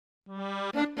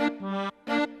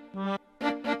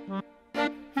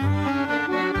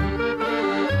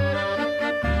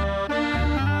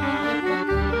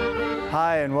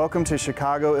Welcome to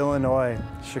Chicago, Illinois.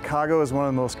 Chicago is one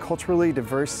of the most culturally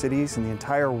diverse cities in the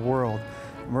entire world.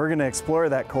 And we're going to explore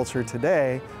that culture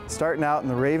today, starting out in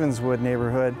the Ravenswood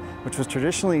neighborhood, which was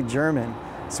traditionally German.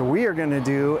 So we are going to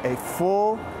do a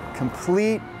full,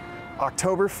 complete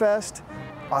Oktoberfest,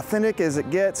 authentic as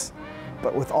it gets,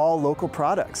 but with all local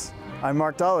products. I'm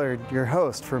Mark Dollard, your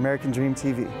host for American Dream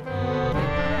TV.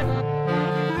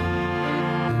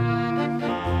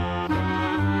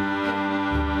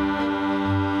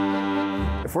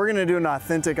 If we're gonna do an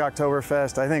authentic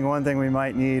Oktoberfest, I think one thing we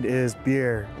might need is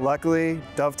beer. Luckily,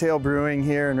 Dovetail Brewing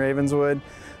here in Ravenswood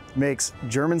makes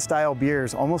German-style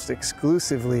beers almost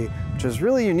exclusively, which is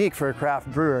really unique for a craft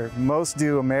brewer. Most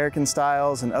do American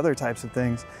styles and other types of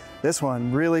things. This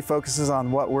one really focuses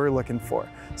on what we're looking for.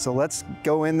 So let's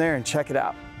go in there and check it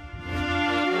out.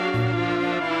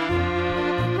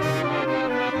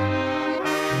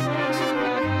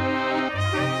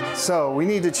 So we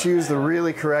need to choose the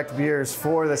really correct beers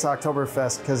for this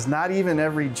Oktoberfest because not even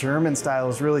every German style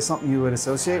is really something you would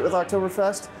associate with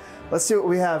Oktoberfest. Let's see what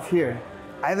we have here.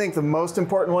 I think the most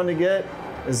important one to get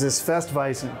is this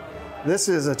Festweizen. This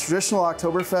is a traditional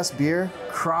Oktoberfest beer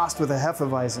crossed with a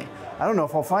Hefeweizen. I don't know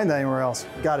if I'll find that anywhere else.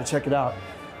 Gotta check it out.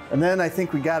 And then I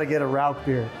think we gotta get a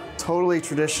Rauchbier. Totally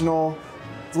traditional,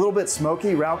 a little bit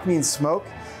smoky. Rauch means smoke.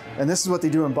 And this is what they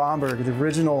do in Bamberg, the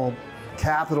original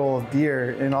capital of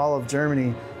beer in all of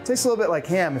Germany. Tastes a little bit like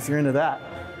ham if you're into that.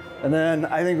 And then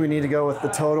I think we need to go with the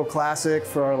total classic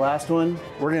for our last one.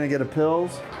 We're gonna get a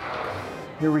Pils.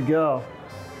 Here we go.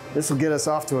 This will get us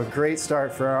off to a great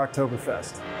start for our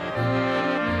Oktoberfest.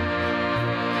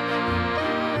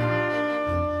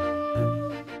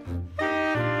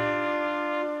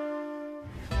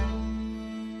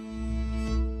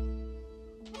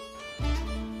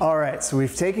 All right, so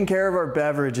we've taken care of our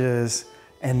beverages,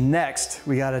 and next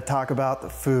we gotta talk about the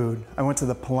food. I went to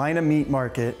the Paulina Meat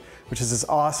Market, which is this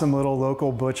awesome little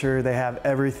local butcher. They have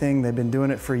everything. They've been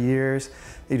doing it for years.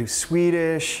 They do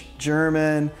Swedish,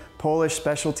 German, Polish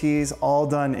specialties, all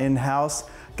done in-house.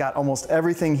 Got almost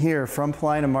everything here from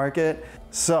Paulina Market.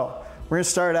 So we're gonna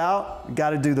start out, we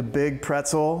gotta do the big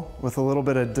pretzel with a little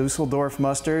bit of Dusseldorf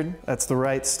mustard. That's the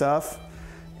right stuff.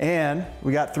 And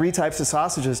we got 3 types of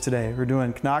sausages today. We're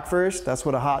doing Knockwurst, that's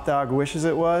what a hot dog wishes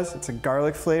it was. It's a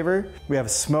garlic flavor. We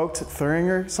have smoked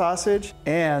Thüringer sausage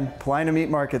and Paulina Meat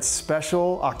Market's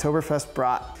special Oktoberfest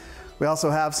brat. We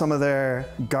also have some of their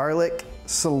garlic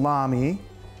salami,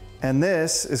 and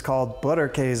this is called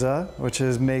Butterkäse, which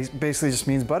is basically just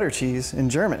means butter cheese in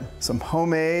German. Some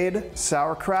homemade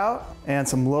sauerkraut and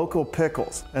some local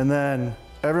pickles. And then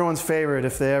everyone's favorite,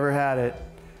 if they ever had it,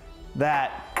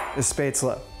 that is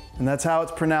Spätzle. And that's how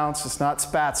it's pronounced. It's not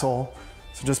Spätzle.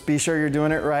 So just be sure you're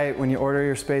doing it right when you order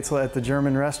your Spätzle at the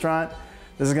German restaurant.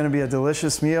 This is gonna be a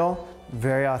delicious meal,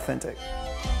 very authentic.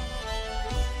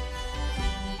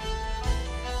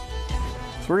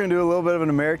 So we're gonna do a little bit of an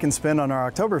American spin on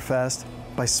our Oktoberfest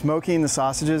by smoking the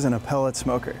sausages in a pellet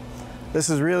smoker. This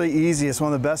is really easy. It's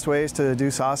one of the best ways to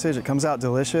do sausage. It comes out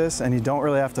delicious and you don't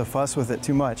really have to fuss with it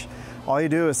too much. All you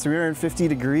do is 350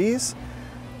 degrees,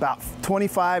 about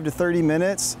 25 to 30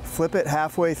 minutes, flip it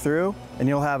halfway through, and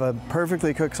you'll have a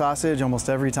perfectly cooked sausage almost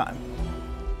every time.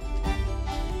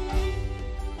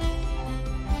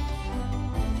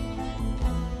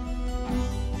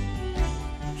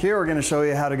 Here we're gonna show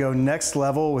you how to go next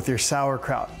level with your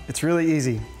sauerkraut. It's really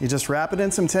easy. You just wrap it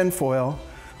in some tin foil,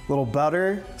 a little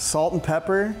butter, salt and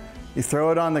pepper. You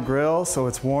throw it on the grill so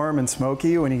it's warm and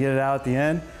smoky when you get it out at the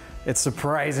end. It's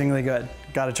surprisingly good.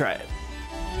 Gotta try it.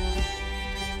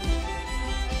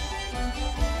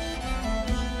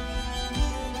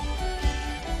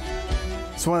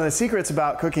 So one of the secrets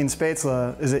about cooking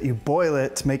Spätzle is that you boil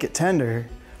it to make it tender,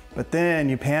 but then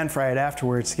you pan fry it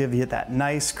afterwards to give you that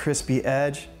nice crispy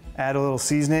edge. Add a little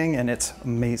seasoning and it's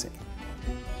amazing.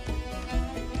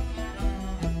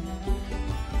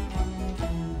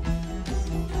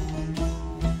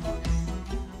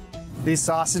 These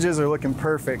sausages are looking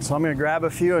perfect, so I'm gonna grab a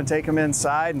few and take them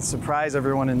inside and surprise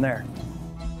everyone in there.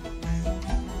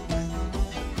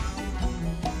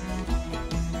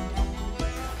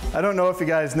 I don't know if you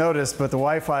guys noticed, but the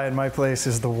Wi-Fi in my place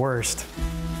is the worst.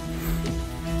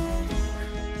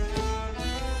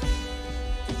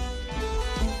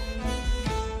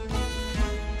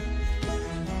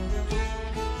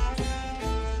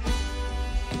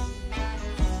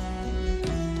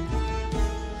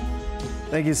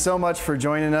 Thank you so much for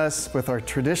joining us with our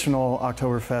traditional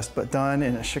Oktoberfest, but done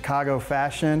in a Chicago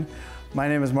fashion. My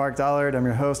name is Mark Dollard. I'm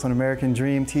your host on American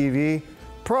Dream TV.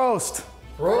 Prost!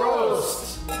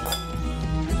 Prost!